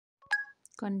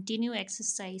Continue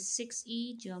exercise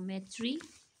 6E geometry.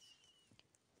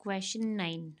 Question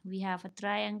 9. We have a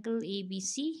triangle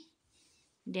ABC.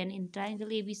 Then in triangle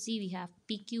ABC we have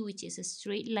PQ, which is a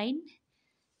straight line.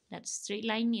 That straight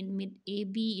line in mid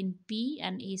AB in P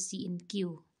and AC in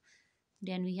Q.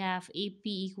 Then we have AP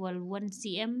equal 1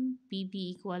 cm, PB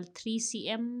equal 3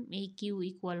 cm, AQ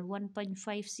equal 1.5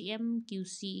 cm,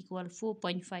 QC equal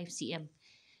 4.5 cm.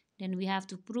 Then we have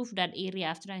to prove that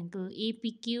area of triangle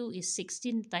APQ is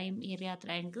 16 times area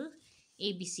triangle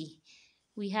ABC.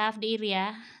 We have the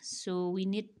area, so we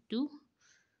need to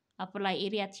apply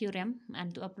area theorem.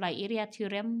 And to apply area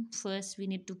theorem, first we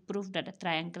need to prove that the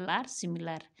triangles are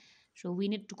similar. So we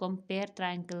need to compare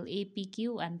triangle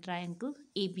APQ and triangle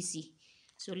ABC.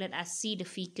 So let us see the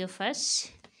figure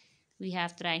first. We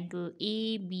have triangle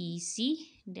ABC,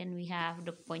 then we have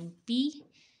the point P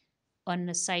on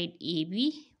the side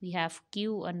AB, we have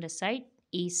Q on the side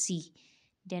AC.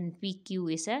 Then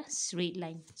PQ is a straight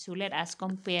line. So let us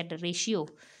compare the ratio.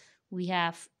 We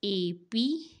have AP,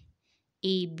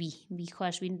 AB,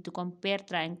 because we need to compare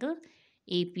triangle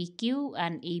APQ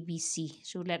and ABC.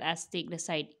 So let us take the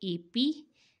side AP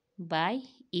by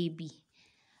AB.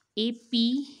 AP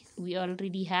we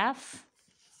already have,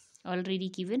 already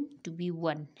given to be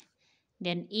 1.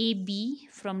 Then AB,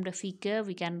 from the figure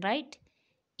we can write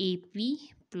AP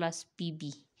plus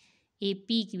PB.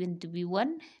 AP given to be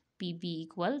 1, PB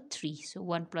equal 3. So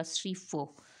 1 plus 3, 4.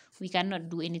 We cannot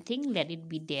do anything, let it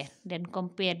be there. Then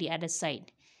compare the other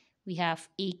side. We have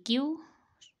AQ,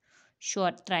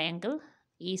 short triangle,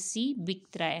 AC,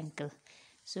 big triangle.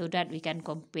 So that we can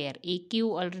compare. AQ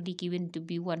already given to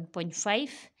be 1.5.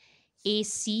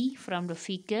 AC, from the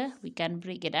figure, we can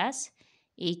break it as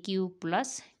AQ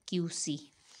plus QC.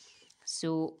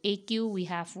 So AQ we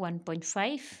have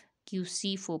 1.5,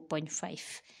 QC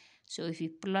 4.5. So if we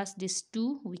plus this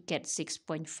 2, we get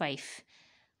 6.5.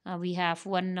 We have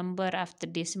one number after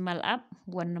decimal up,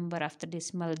 one number after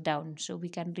decimal down. So we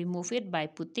can remove it by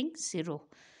putting 0.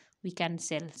 We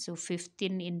cancel. So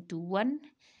 15 into 1,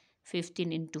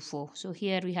 15 into 4. So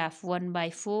here we have 1 by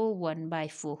 4, 1 by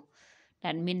 4.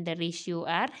 That means the ratio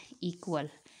are equal.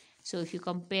 So if you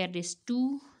compare these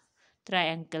two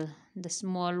triangle, the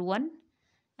small one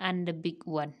and the big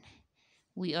one,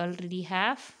 we already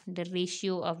have the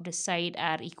ratio of the side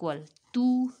are equal.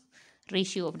 2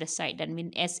 ratio of the side, that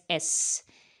means SS.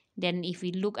 Then if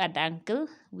we look at the angle,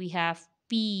 we have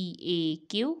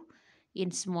PAQ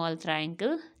in small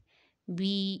triangle,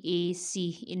 BAC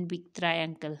in big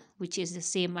triangle, which is the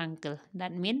same angle.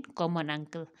 That means common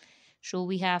angle. So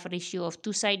we have ratio of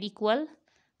 2 sides equal,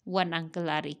 1 angle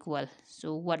are equal.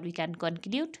 So what we can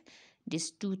conclude,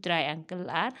 these two triangles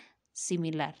are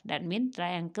similar. That means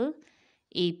triangle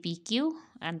APQ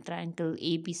and triangle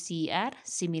ABC are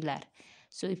similar.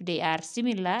 So if they are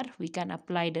similar, we can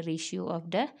apply the ratio of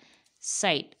the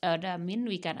side.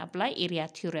 We can apply area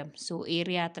theorem. So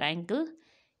area triangle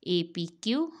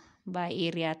APQ by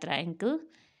area triangle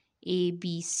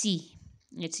ABC,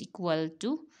 it's equal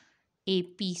to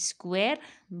AP square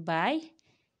by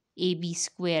AB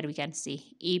square, we can say.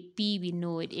 AP we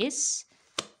know it is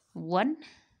 1.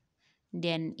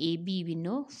 Then AB we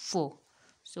know 4.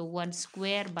 So 1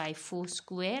 square by 4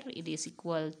 square, it is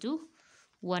equal to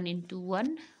 1 into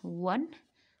 1, 1,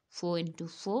 4 into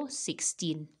 4,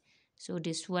 16. So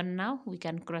this one now we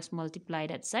can cross multiply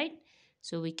that side.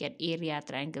 So we get area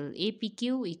triangle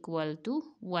APQ equal to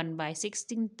 1 by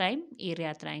 16 times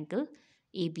area triangle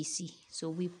ABC. So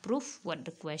we prove what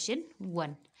the question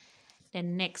 1.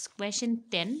 Then next question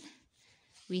 10.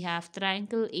 We have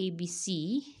triangle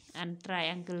ABC and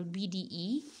triangle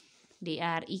BDE. They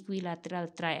are equilateral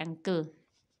triangle.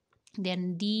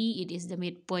 Then D, it is the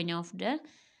midpoint of the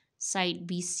side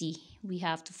BC. We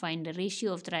have to find the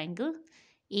ratio of triangle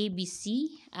ABC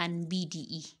and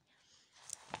BDE.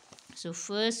 So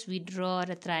first we draw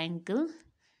the triangle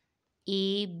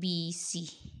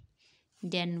ABC.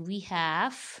 Then we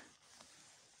have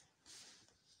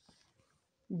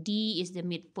D is the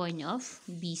midpoint of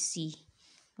BC.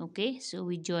 Okay, so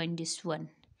we join this one.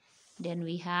 Then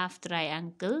we have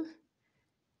triangle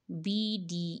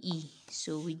BDE.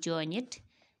 So we join it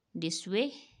this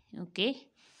way. Okay,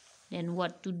 then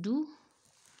what to do?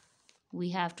 We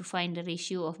have to find the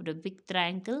ratio of the big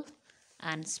triangle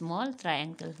and small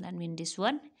triangle. That means this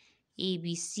one,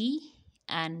 ABC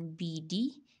and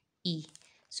BDE.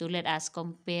 So let us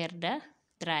compare the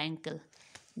triangle.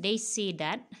 They say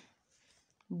that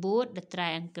both the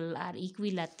triangle are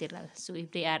equilateral. So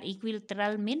if they are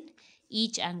equilateral, mean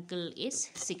each angle is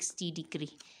 60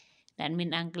 degree. That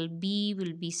means angle B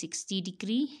will be 60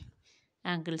 degree,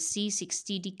 angle C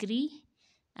 60 degree,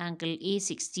 angle A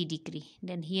 60 degree.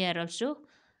 Then here also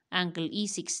angle E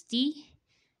 60,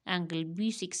 angle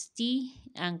B 60,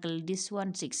 angle this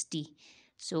one 60.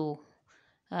 So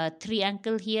three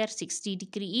angle here 60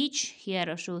 degree each, here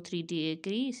also 3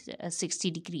 degrees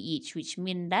 60 degree each, which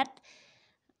mean that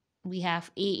we have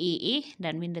AAA.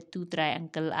 That means the two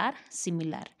triangle are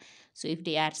similar. So if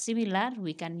they are similar,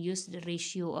 we can use the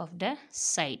ratio of the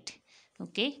side.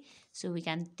 Okay, so we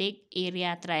can take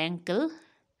area triangle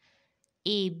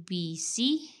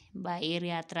ABC by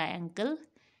area triangle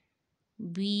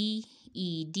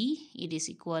BED. It is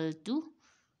equal to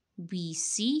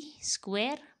BC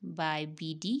square by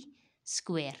BD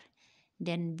square.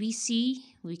 Then BC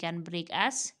we can break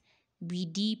as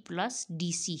BD plus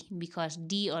DC, because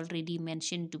D already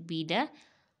mentioned to be the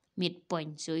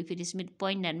midpoint. So if it is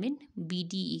midpoint, that means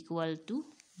BD equal to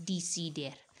DC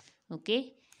there.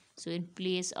 Okay, so in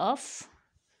place of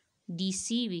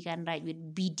DC we can write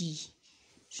with BD.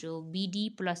 So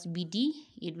BD plus BD,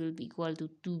 it will be equal to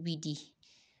 2BD.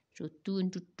 So 2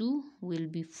 into 2 will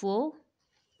be 4.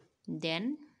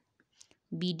 Then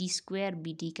BD square,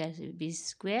 BD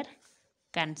square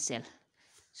cancel.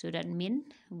 So that means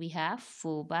we have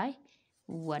 4 by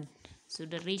 1. So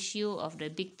the ratio of the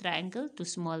big triangle to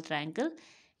small triangle,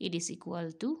 it is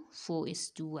equal to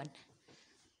 4:1.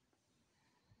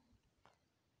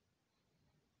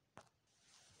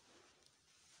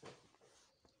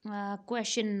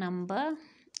 Question number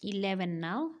 11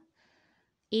 now.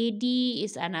 AD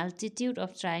is an altitude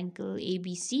of triangle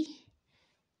ABC.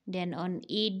 Then on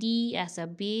AD as a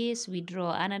base, we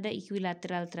draw another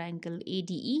equilateral triangle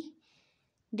ADE.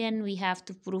 Then we have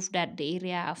to prove that the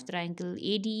area of triangle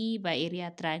ADE by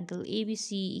area triangle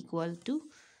ABC equal to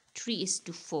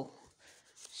 3:4.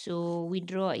 So we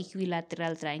draw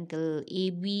equilateral triangle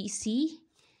ABC.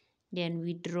 Then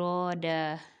we draw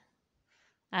the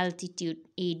altitude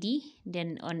AD.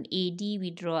 Then on AD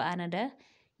we draw another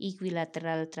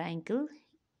equilateral triangle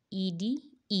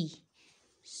EDE.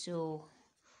 So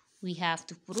we have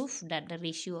to prove that the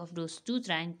ratio of those two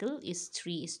triangles is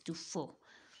 3:4.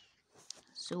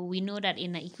 So we know that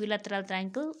in an equilateral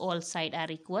triangle, all sides are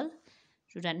equal.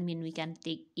 So that means we can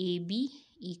take AB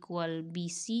equal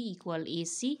BC equal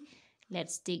AC.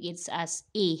 Let's take it as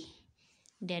A.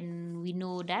 Then we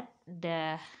know that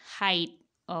the height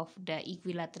of the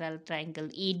equilateral triangle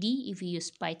AD, if we use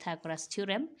Pythagoras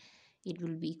theorem, it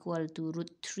will be equal to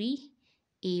 √3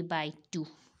 A by 2.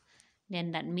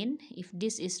 Then that means if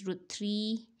this is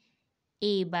 √3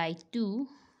 A by 2,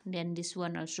 then this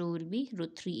one also will be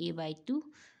 √3 A by 2.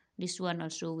 This one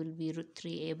also will be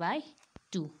 √3 A by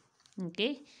 2.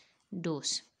 Okay,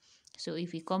 those. So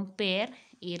if we compare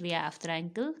area of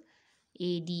triangle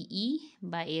ADE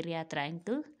by area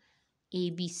triangle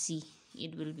ABC,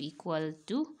 it will be equal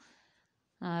to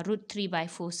 √3 by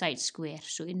 4 side square.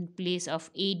 So in place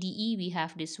of ADE, we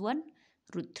have this one,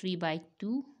 √3 by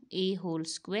 2 A whole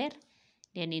square.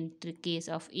 Then in the case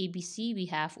of ABC, we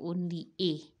have only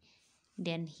A.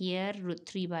 Then here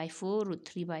 √3 by 4,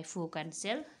 √3 by 4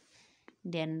 cancel.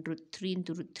 Then √3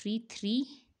 into √3, 3.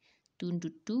 2 into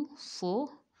 2, 4.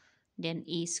 Then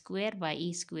A square by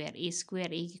A square. A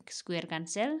square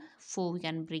cancel. 4 we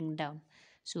can bring down.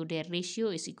 So their ratio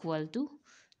is equal to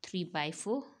 3 by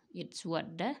 4. It's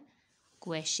what the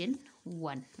question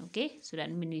 1. Okay, so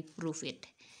that means we prove it.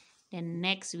 Then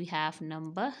next we have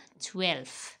number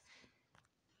 12.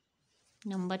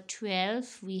 Number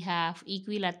 12, we have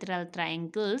equilateral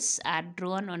triangles are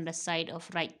drawn on the side of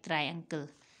right triangle.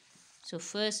 So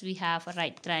first we have a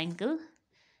right triangle.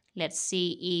 Let's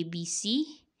say ABC.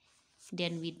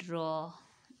 Then we draw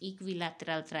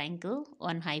equilateral triangle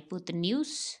on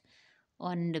hypotenuse,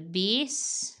 on the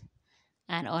base,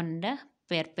 and on the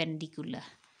perpendicular.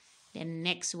 Then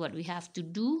next what we have to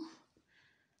do,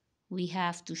 we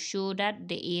have to show that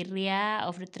the area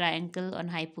of the triangle on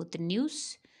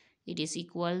hypotenuse, it is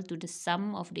equal to the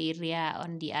sum of the area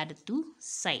on the other two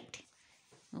sides.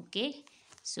 Okay,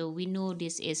 so we know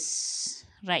this is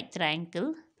right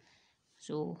triangle.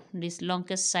 So this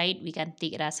longest side we can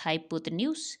take it as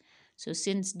hypotenuse. So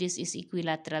since this is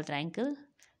equilateral triangle,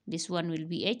 this one will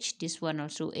be H, this one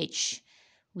also H.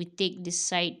 We take this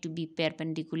side to be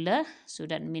perpendicular. So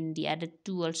that means the other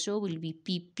two also will be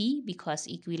PP because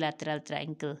equilateral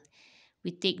triangle.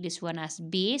 We take this one as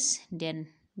base, then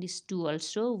this two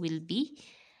also will be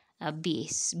a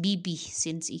base, BB,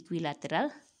 since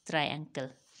equilateral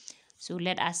triangle. So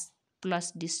let us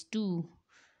plus these two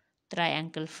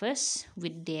triangle first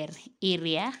with their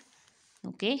area.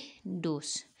 Okay,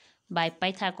 those. By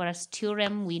Pythagoras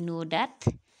theorem, we know that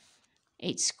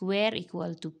H square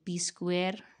equal to P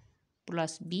square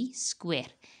plus B square.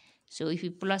 So if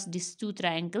we plus these two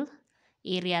triangles,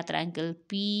 area triangle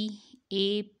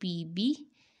PAPB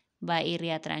by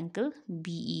area triangle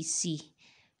BEC.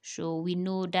 So we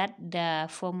know that the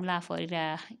formula for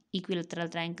the equilateral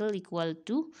triangle equal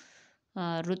to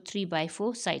root 3 by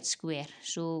 4 side square.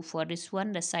 So for this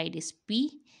one the side is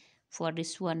P, for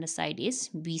this one the side is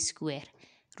B square.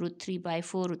 Root 3 by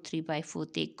 4, root 3 by 4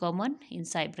 take common.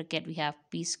 Inside bracket we have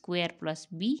P square plus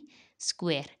B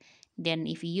square. Then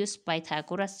if we use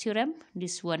Pythagoras theorem,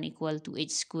 this one equal to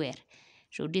H square.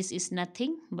 So this is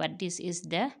nothing but this is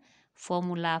the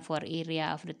formula for area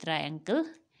of the triangle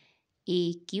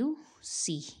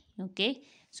AQC. Okay,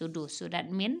 so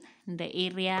that means the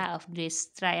area of this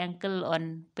triangle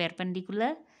on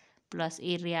perpendicular plus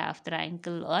area of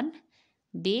triangle on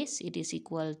base, it is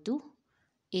equal to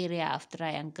area of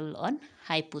triangle on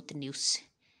hypotenuse.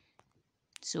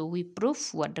 So we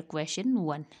prove what the question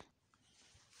 1.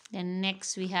 Then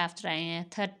next we have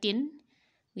 13.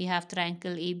 We have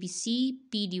triangle ABC.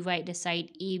 P divide the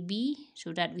side AB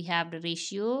so that we have the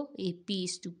ratio AP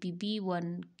is to PB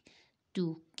 1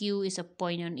 to Q is a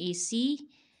point on AC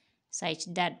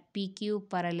such that PQ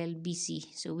parallel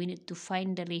BC. So we need to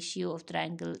find the ratio of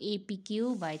triangle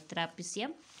APQ by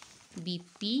trapezium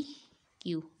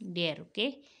BPQ there.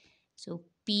 Okay, so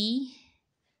P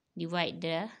divide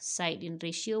the side in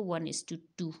ratio 1 is to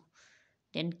 2.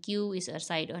 Then Q is a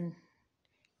side on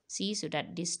C so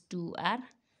that these two are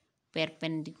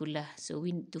perpendicular. So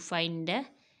we need to find the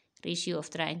ratio of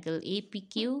triangle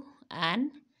APQ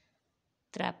and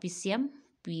trapezium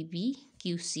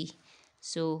PBQC.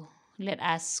 So let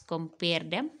us compare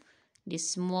them, the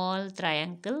small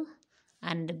triangle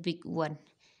and the big one.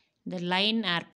 The line are